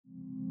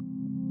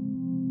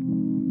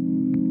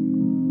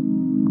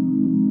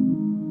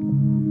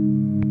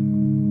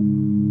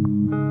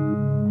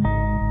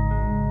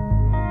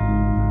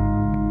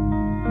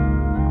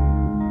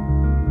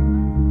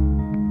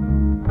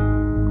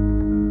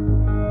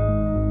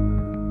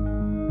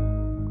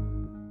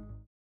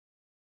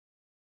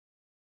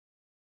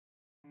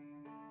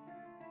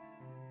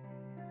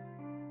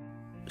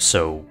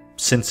So,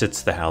 since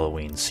it's the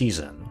Halloween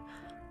season,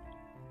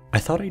 I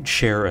thought I'd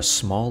share a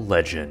small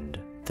legend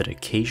that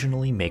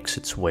occasionally makes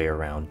its way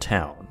around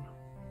town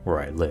where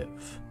I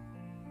live.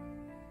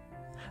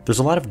 There's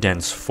a lot of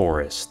dense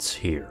forests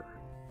here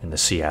in the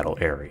Seattle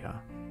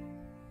area,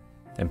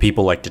 and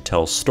people like to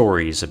tell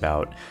stories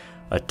about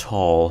a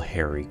tall,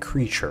 hairy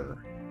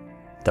creature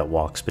that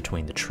walks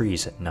between the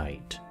trees at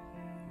night.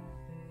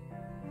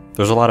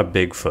 There's a lot of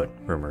Bigfoot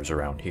rumors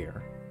around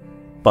here,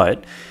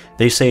 but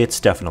they say it's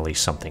definitely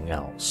something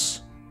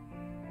else.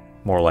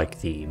 More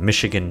like the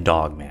Michigan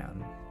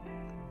Dogman,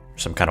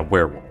 some kind of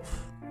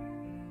werewolf.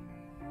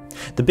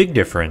 The big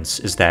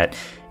difference is that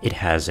it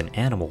has an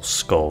animal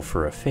skull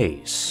for a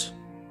face,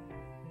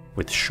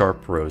 with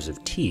sharp rows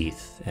of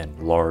teeth and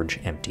large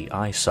empty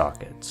eye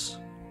sockets.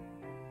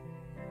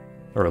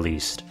 Or at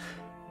least,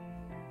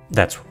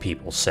 that's what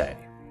people say.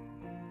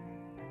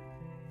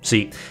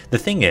 See, the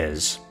thing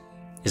is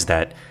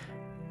that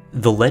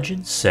the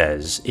legend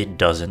says it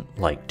doesn't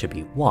like to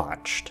be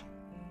watched,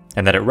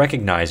 and that it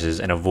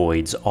recognizes and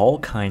avoids all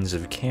kinds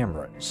of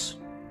cameras.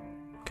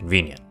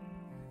 Convenient,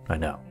 I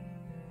know.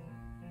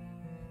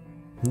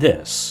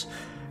 This,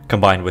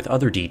 combined with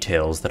other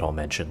details that I'll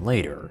mention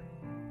later,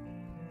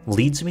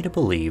 leads me to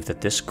believe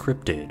that this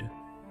cryptid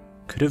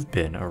could have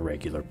been a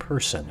regular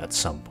person at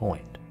some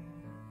point.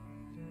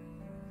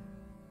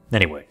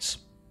 Anyways,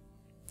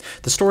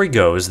 the story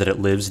goes that it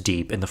lives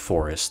deep in the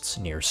forests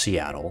near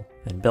Seattle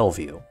and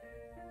Bellevue,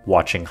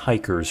 watching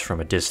hikers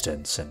from a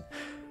distance and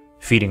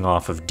feeding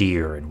off of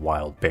deer and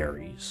wild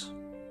berries.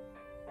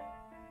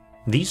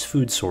 These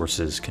food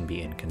sources can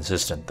be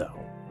inconsistent,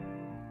 though,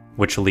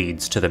 which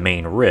leads to the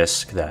main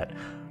risk that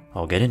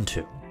I'll get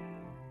into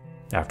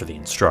after the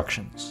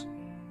instructions.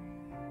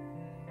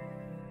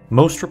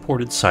 Most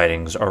reported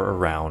sightings are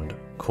around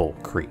Coal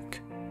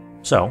Creek,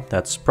 so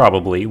that's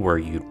probably where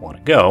you'd want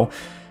to go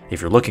if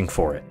you're looking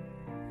for it.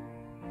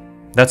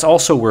 That's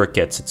also where it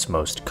gets its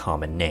most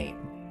common name,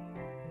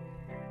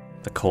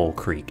 the Coal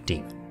Creek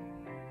Demon.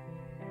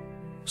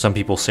 Some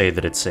people say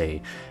that it's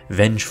a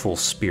vengeful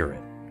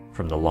spirit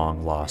from the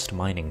long-lost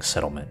mining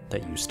settlement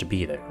that used to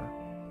be there,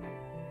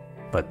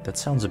 but that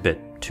sounds a bit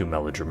too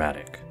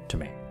melodramatic to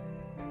me.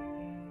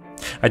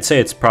 I'd say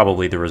it's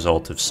probably the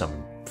result of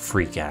some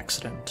freak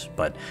accident,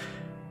 but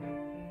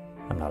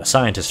I'm not a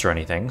scientist or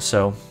anything,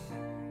 so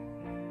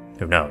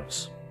who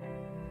knows?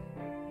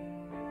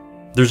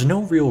 There's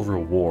no real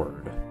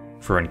reward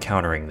for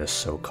encountering this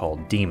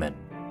so-called demon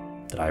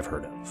that I've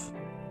heard of.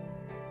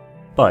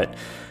 But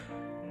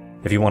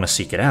if you want to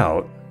seek it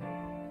out,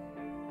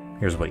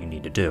 here's what you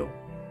need to do.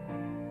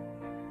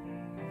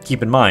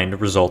 Keep in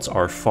mind, results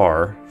are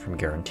far from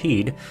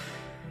guaranteed,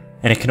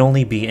 and it can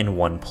only be in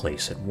one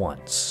place at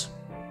once.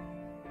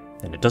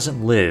 And it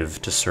doesn't live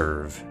to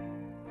serve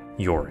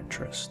your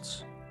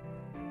interests.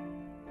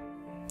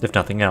 If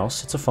nothing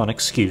else, it's a fun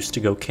excuse to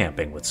go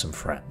camping with some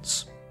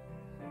friends.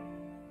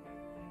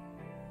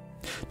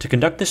 To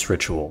conduct this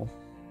ritual,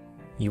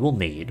 you will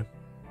need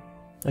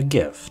a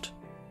gift.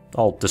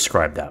 I'll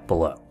describe that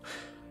below.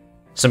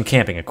 Some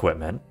camping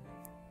equipment,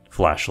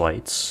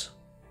 flashlights,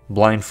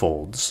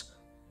 blindfolds,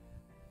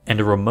 and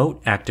a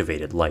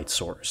remote-activated light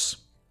source.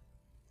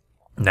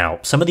 Now,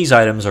 some of these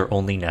items are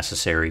only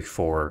necessary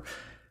for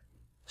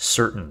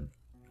certain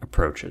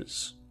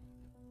approaches,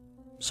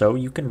 so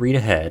you can read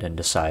ahead and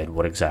decide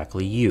what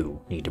exactly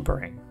you need to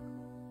bring.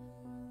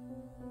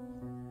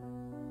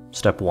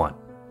 Step 1.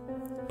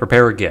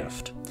 Prepare a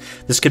gift.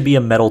 This could be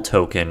a metal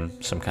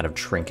token, some kind of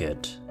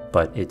trinket,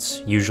 but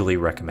it's usually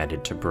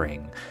recommended to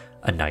bring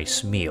a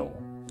nice meal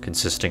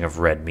consisting of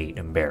red meat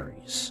and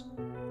berries.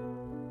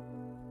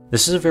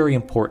 This is a very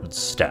important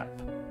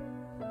step,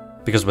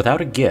 because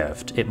without a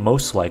gift, it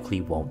most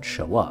likely won't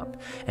show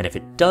up, and if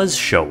it does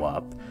show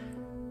up,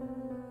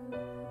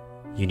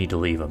 you need to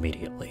leave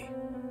immediately.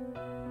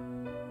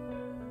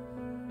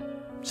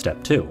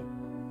 Step 2.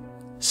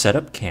 Set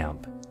up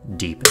camp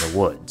deep in the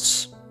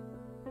woods.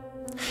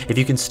 If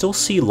you can still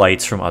see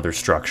lights from other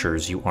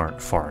structures, you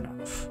aren't far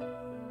enough.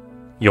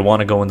 You'll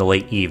want to go in the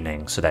late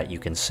evening so that you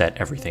can set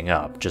everything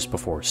up just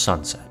before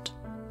sunset.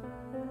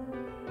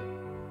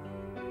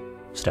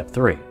 Step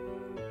 3.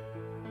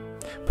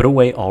 Put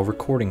away all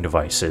recording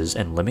devices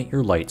and limit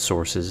your light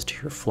sources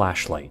to your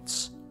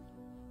flashlights.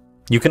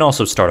 You can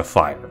also start a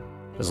fire,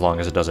 as long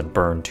as it doesn't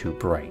burn too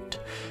bright.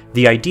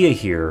 The idea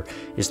here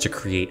is to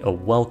create a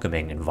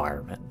welcoming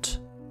environment,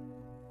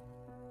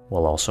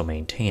 while also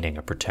maintaining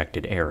a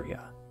protected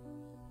area.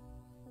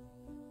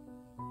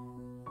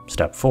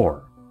 Step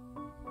 4.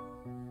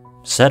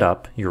 Set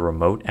up your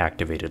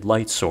remote-activated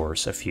light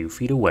source a few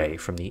feet away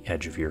from the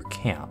edge of your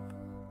camp,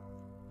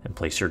 and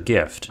place your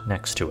gift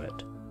next to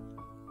it.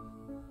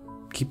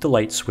 Keep the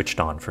light switched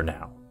on for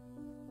now.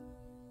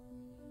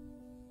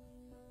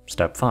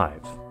 Step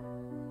 5.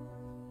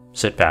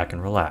 Sit back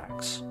and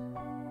relax.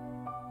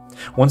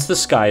 Once the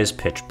sky is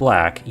pitch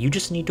black, you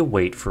just need to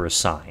wait for a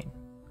sign.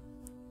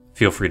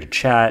 Feel free to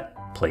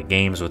chat, play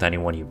games with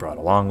anyone you brought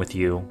along with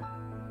you,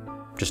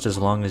 just as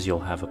long as you'll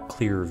have a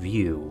clear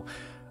view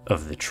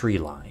of the tree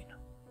line.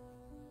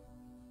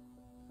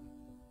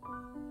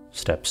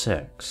 Step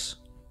 6.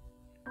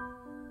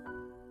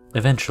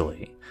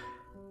 Eventually,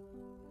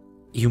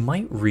 you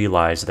might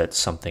realize that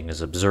something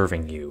is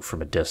observing you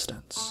from a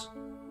distance.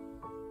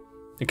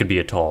 It could be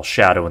a tall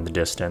shadow in the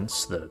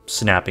distance, the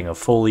snapping of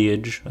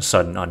foliage, a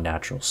sudden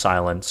unnatural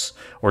silence,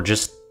 or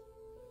just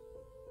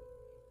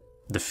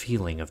the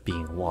feeling of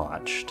being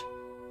watched,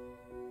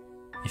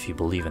 if you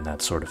believe in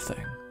that sort of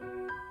thing.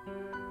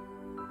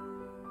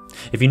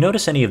 If you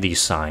notice any of these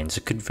signs,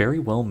 it could very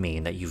well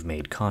mean that you've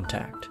made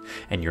contact,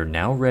 and you're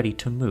now ready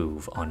to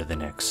move on to the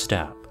next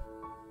step.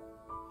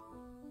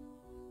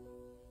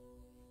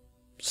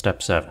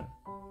 Step 7.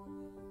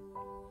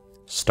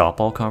 Stop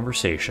all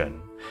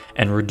conversation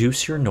and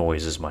reduce your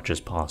noise as much as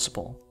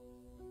possible.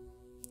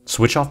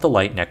 Switch off the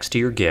light next to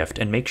your gift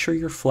and make sure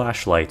your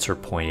flashlights are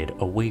pointed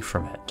away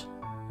from it.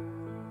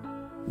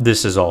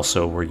 This is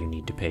also where you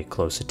need to pay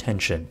close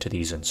attention to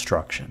these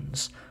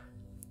instructions,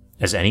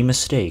 as any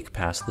mistake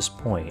past this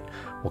point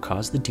will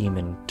cause the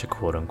demon to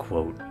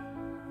quote-unquote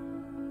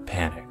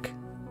panic.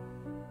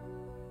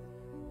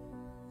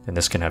 And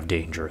this can have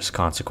dangerous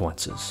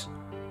consequences.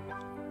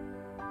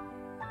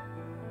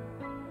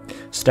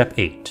 Step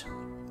 8.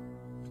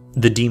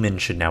 The demon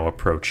should now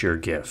approach your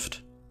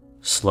gift,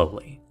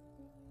 slowly.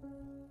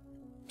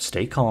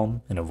 Stay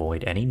calm and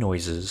avoid any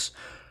noises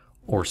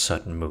or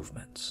sudden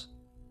movements.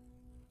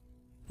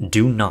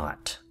 Do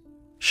not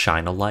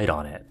shine a light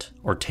on it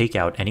or take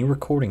out any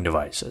recording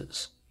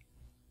devices.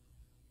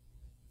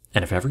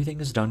 And if everything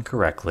is done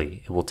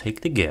correctly, it will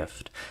take the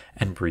gift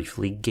and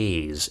briefly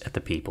gaze at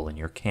the people in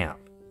your camp.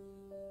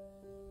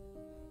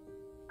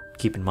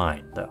 Keep in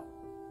mind, though,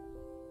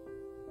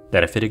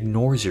 that if it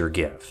ignores your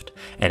gift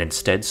and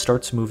instead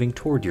starts moving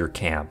toward your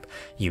camp,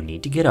 you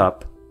need to get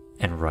up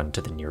and run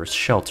to the nearest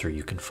shelter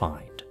you can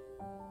find.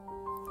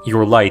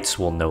 Your lights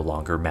will no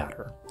longer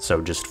matter,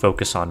 so just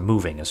focus on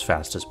moving as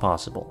fast as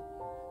possible.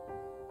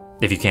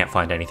 If you can't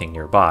find anything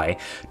nearby,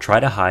 try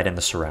to hide in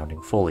the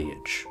surrounding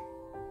foliage.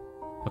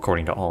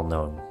 According to all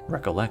known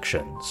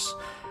recollections,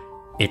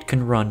 it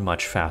can run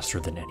much faster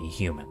than any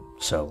human,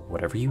 so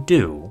whatever you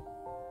do,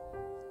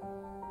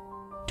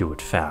 do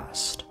it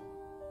fast.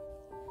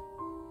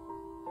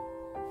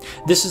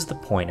 This is the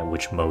point at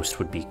which most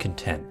would be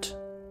content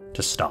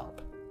to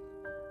stop.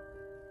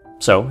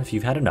 So, if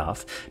you've had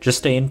enough, just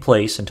stay in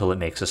place until it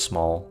makes a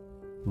small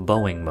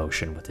bowing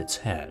motion with its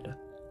head.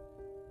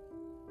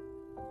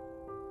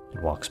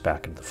 It walks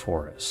back into the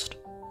forest.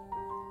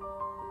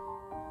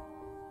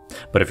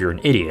 But if you're an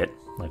idiot,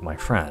 like my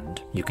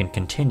friend, you can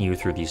continue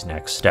through these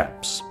next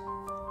steps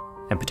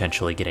and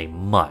potentially get a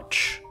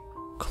much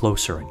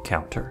closer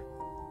encounter.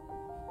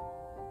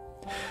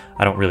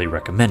 I don't really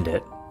recommend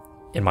it.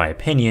 In my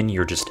opinion,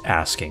 you're just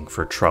asking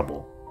for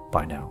trouble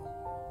by now.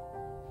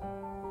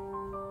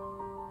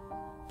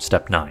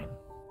 Step 9.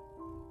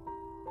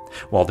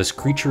 While this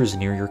creature is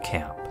near your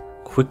camp,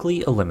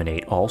 quickly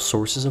eliminate all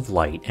sources of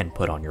light and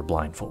put on your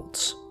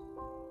blindfolds.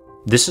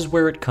 This is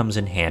where it comes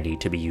in handy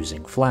to be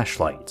using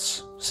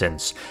flashlights,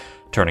 since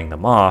turning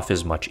them off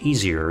is much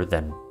easier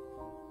than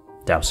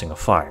dousing a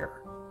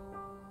fire.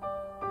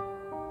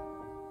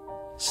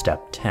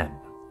 Step 10.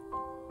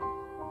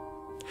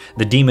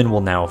 The demon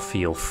will now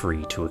feel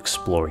free to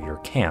explore your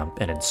camp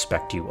and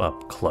inspect you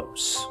up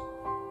close.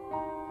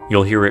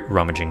 You'll hear it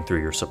rummaging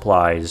through your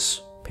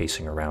supplies,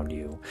 pacing around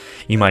you.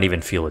 You might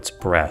even feel its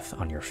breath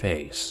on your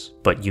face,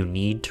 but you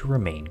need to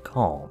remain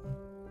calm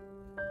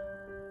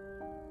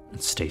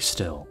and stay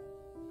still.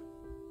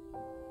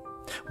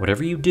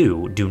 Whatever you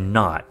do, do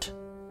not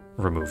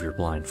remove your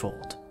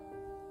blindfold.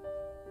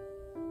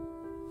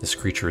 This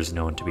creature is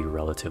known to be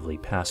relatively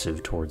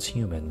passive towards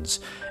humans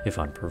if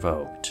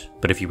unprovoked,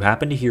 but if you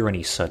happen to hear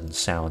any sudden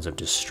sounds of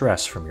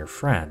distress from your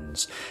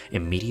friends,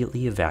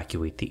 immediately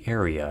evacuate the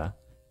area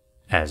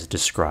as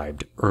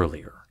described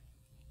earlier.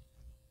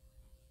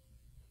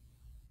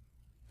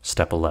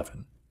 Step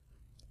 11.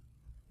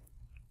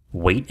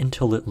 Wait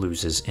until it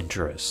loses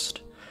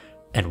interest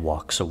and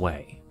walks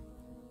away.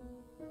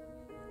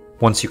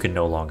 Once you can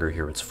no longer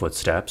hear its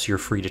footsteps, you're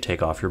free to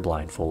take off your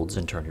blindfolds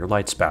and turn your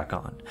lights back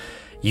on.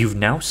 You've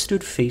now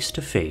stood face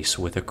to face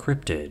with a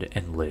cryptid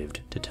and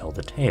lived to tell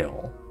the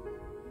tale.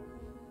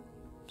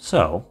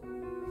 So,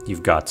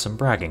 you've got some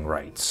bragging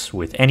rights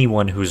with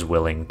anyone who's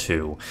willing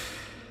to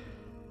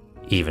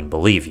even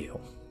believe you.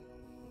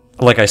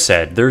 Like I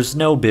said, there's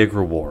no big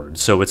reward,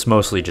 so it's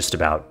mostly just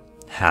about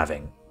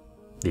having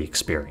the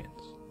experience.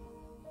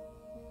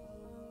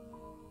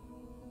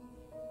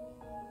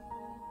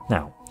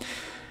 Now,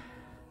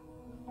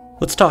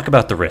 let's talk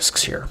about the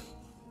risks here.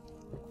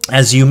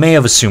 As you may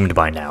have assumed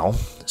by now,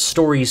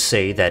 stories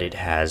say that it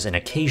has an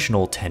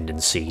occasional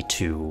tendency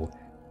to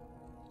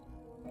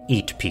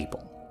eat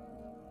people.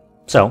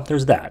 So,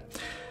 there's that.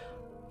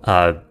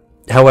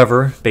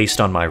 However, based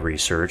on my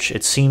research,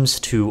 it seems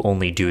to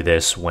only do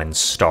this when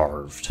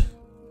starved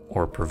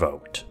or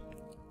provoked.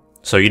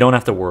 So you don't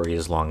have to worry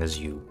as long as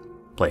you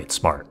play it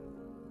smart.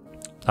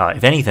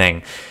 If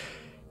anything,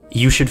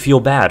 you should feel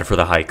bad for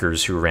the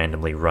hikers who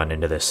randomly run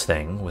into this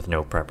thing with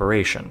no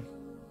preparation.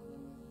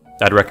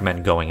 I'd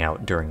recommend going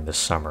out during the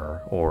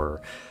summer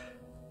or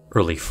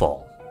early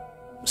fall,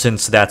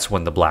 since that's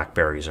when the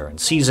blackberries are in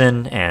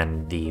season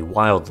and the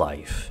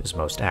wildlife is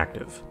most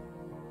active.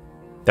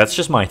 That's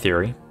just my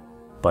theory,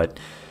 but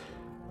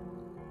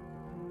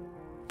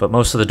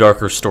most of the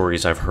darker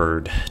stories I've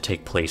heard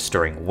take place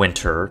during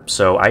winter,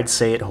 so I'd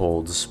say it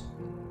holds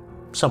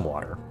some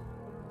water.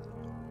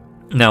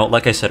 Now,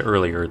 like I said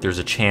earlier, there's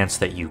a chance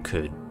that you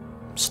could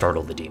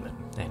startle the demon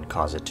and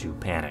cause it to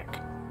panic.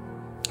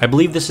 I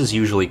believe this is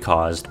usually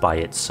caused by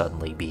it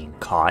suddenly being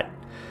caught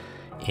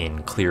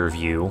in clear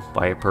view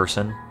by a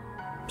person,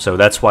 so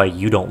that's why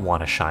you don't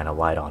want to shine a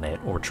light on it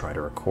or try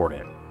to record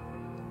it.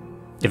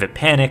 If it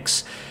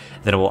panics,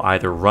 then it will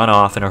either run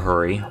off in a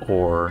hurry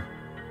or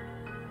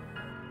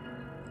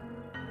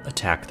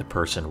attack the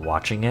person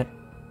watching it,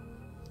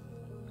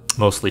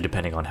 mostly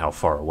depending on how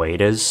far away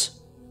it is.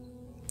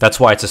 That's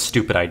why it's a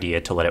stupid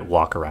idea to let it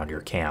walk around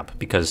your camp,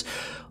 because,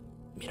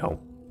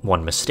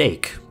 one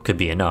mistake could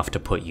be enough to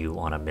put you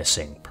on a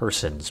missing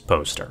persons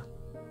poster.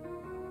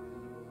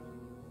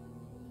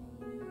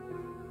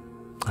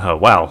 Oh,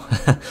 wow.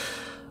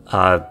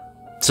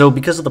 So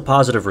because of the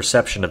positive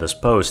reception of this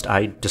post,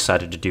 I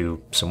decided to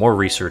do some more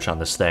research on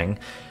this thing.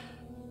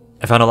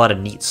 I found a lot of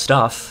neat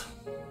stuff,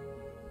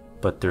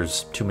 but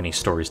there's too many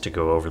stories to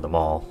go over them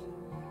all,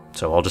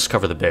 so I'll just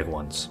cover the big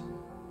ones.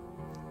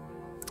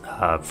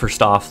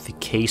 First off, the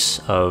case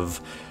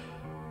of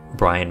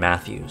Brian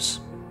Matthews.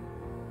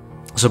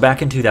 So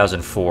back in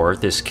 2004,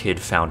 this kid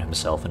found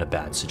himself in a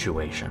bad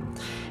situation,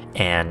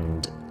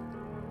 and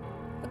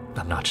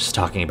I'm not just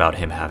talking about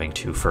him having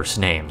 2 first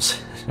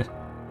names.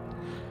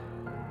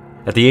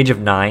 At the age of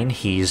 9,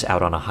 he's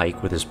out on a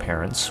hike with his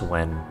parents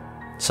when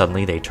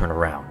suddenly they turn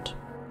around,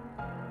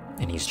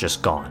 and he's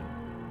just gone.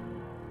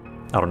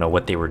 I don't know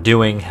what they were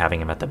doing,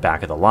 having him at the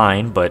back of the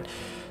line, but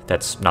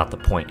that's not the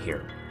point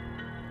here.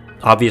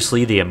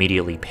 Obviously, they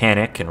immediately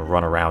panic and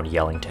run around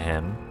yelling to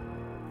him,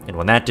 and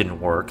when that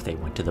didn't work, they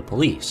went to the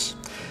police.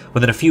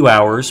 Within a few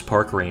hours,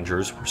 park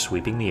rangers were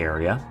sweeping the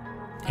area,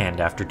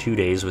 and after 2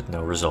 days with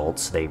no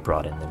results, they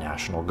brought in the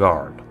National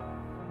Guard.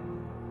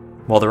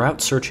 While they're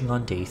out searching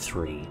on day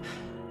 3,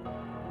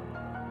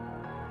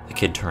 the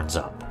kid turns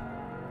up,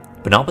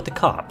 but not with the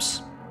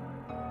cops.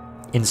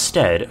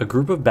 Instead, a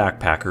group of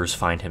backpackers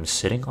find him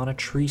sitting on a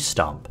tree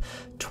stump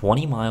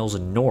 20 miles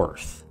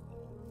north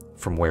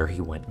from where he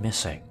went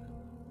missing.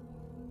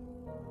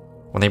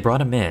 When they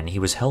brought him in, he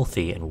was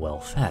healthy and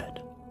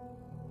well-fed.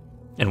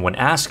 And when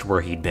asked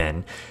where he'd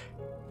been,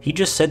 he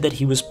just said that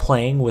he was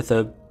playing with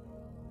a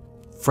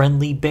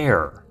friendly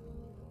bear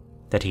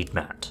that he'd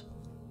met.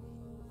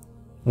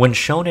 When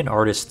shown an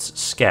artist's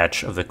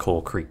sketch of the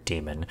Coal Creek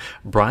demon,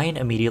 Brian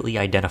immediately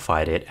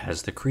identified it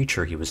as the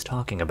creature he was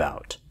talking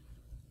about.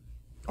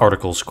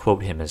 Articles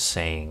quote him as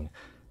saying,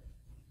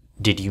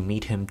 "Did you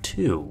meet him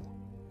too?"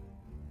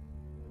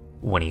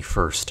 when he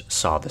first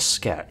saw the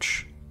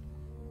sketch.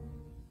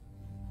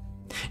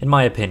 In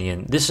my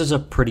opinion, this is a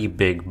pretty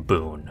big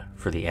boon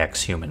for the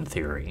ex-human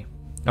theory,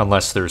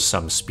 unless there's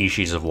some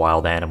species of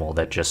wild animal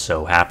that just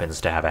so happens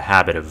to have a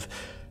habit of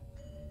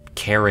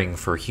caring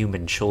for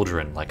human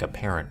children like a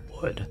parent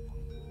would.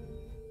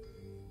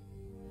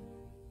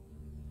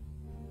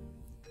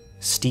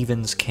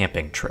 Steven's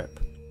camping trip.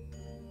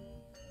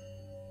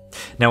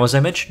 Now, as I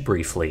mentioned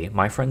briefly,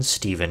 my friend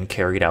Steven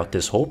carried out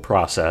this whole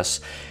process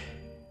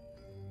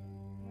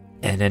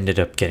and ended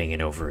up getting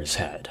in over his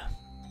head.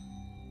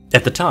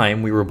 At the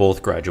time, we were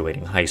both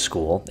graduating high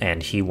school,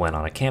 and he went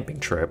on a camping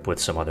trip with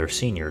some other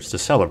seniors to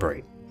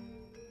celebrate.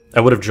 I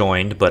would have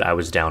joined, but I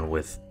was down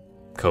with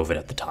COVID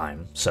at the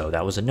time, so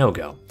that was a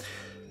no-go.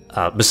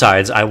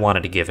 Besides, I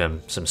wanted to give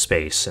him some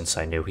space since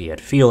I knew he had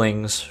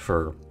feelings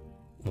for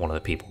one of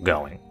the people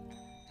going.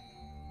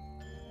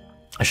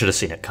 I should have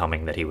seen it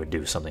coming that he would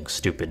do something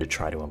stupid to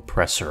try to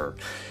impress her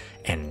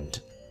and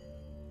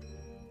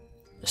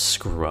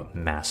screw up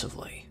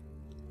massively.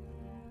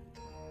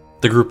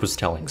 The group was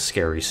telling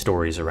scary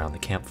stories around the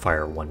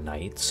campfire one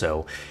night,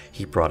 so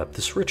he brought up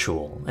this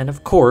ritual, and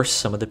of course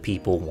some of the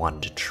people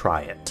wanted to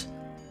try it.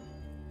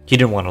 He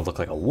didn't want to look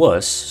like a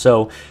wuss,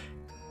 so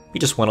he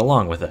just went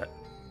along with it.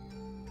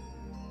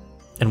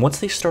 And once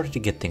they started to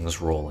get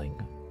things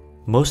rolling,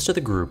 most of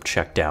the group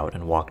checked out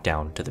and walked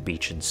down to the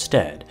beach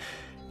instead,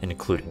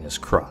 including his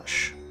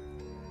crush.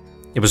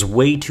 It was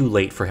way too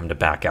late for him to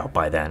back out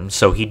by then,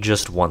 so he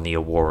just won the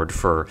award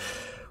for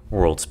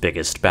world's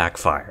biggest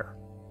backfire.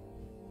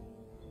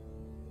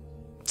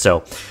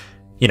 So,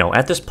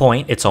 at this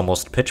point, it's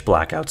almost pitch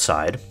black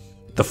outside.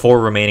 The 4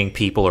 remaining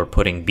people are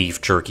putting beef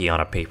jerky on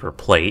a paper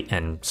plate,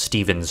 and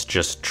Steven's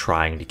just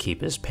trying to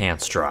keep his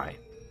pants dry.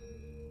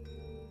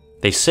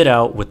 They sit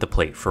out with the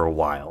plate for a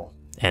while,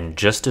 and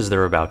just as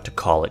they're about to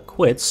call it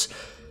quits,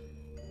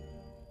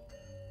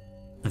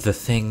 the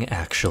thing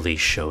actually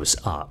shows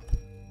up.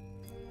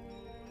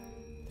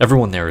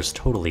 Everyone there is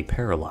totally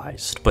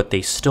paralyzed, but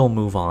they still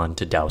move on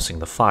to dousing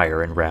the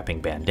fire and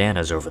wrapping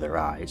bandanas over their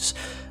eyes.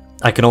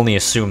 I can only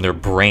assume their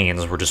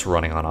brains were just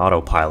running on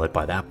autopilot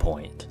by that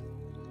point.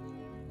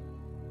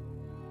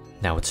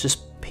 Now it's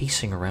just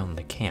pacing around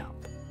the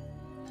camp,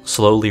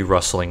 slowly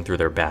rustling through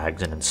their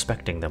bags and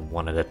inspecting them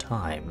one at a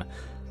time.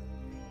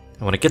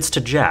 And when it gets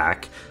to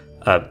Jack,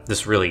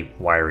 this really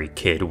wiry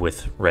kid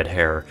with red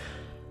hair,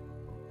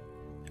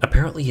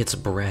 apparently its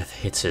breath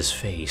hits his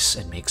face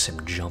and makes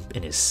him jump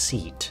in his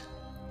seat,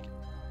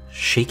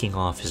 shaking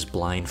off his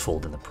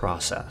blindfold in the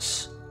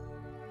process.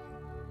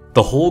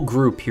 The whole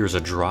group hears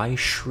a dry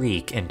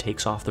shriek and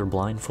takes off their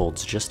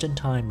blindfolds just in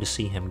time to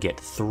see him get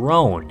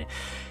thrown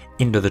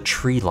into the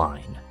tree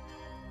line.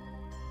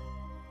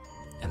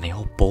 And they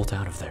all bolt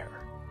out of there.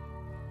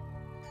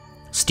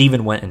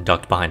 Steven went and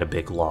ducked behind a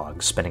big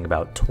log, spending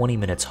about 20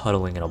 minutes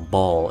huddling in a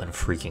ball and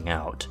freaking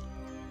out.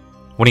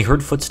 When he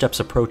heard footsteps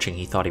approaching,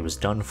 he thought he was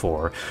done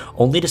for,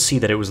 only to see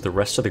that it was the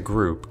rest of the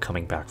group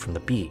coming back from the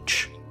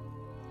beach.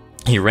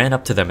 He ran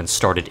up to them and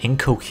started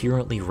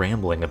incoherently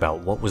rambling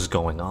about what was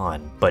going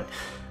on, but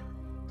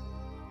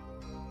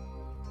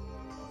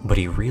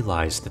he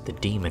realized that the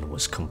demon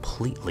was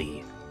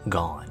completely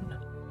gone.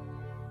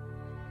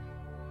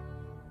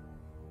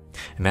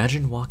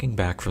 Imagine walking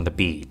back from the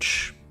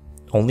beach,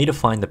 only to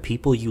find the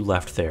people you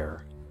left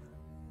there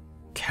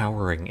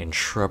cowering in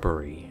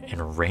shrubbery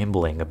and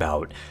rambling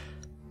about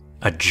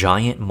a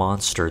giant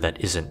monster that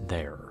isn't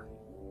there.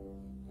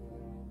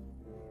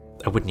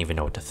 I wouldn't even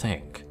know what to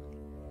think.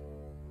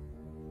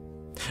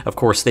 Of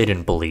course, they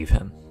didn't believe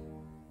him,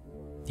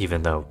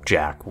 even though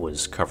Jack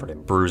was covered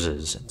in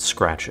bruises and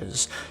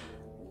scratches.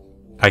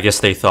 I guess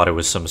they thought it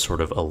was some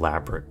sort of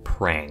elaborate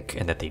prank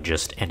and that they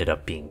just ended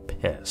up being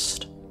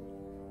pissed.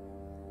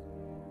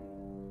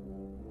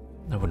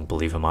 I wouldn't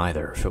believe him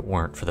either if it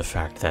weren't for the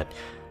fact that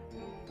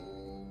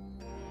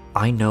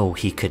I know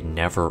he could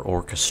never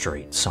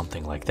orchestrate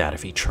something like that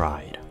if he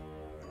tried.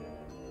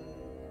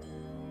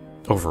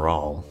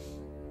 Overall,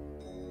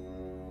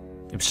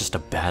 it was just a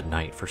bad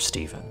night for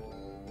Steven.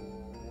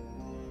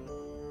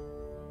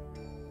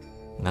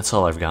 And that's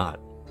all I've got.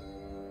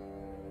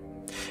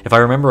 If I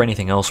remember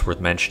anything else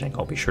worth mentioning,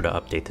 I'll be sure to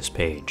update this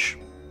page.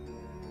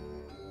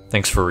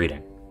 Thanks for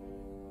reading.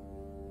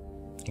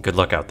 And good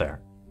luck out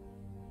there.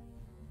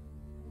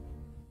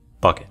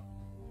 Bucket.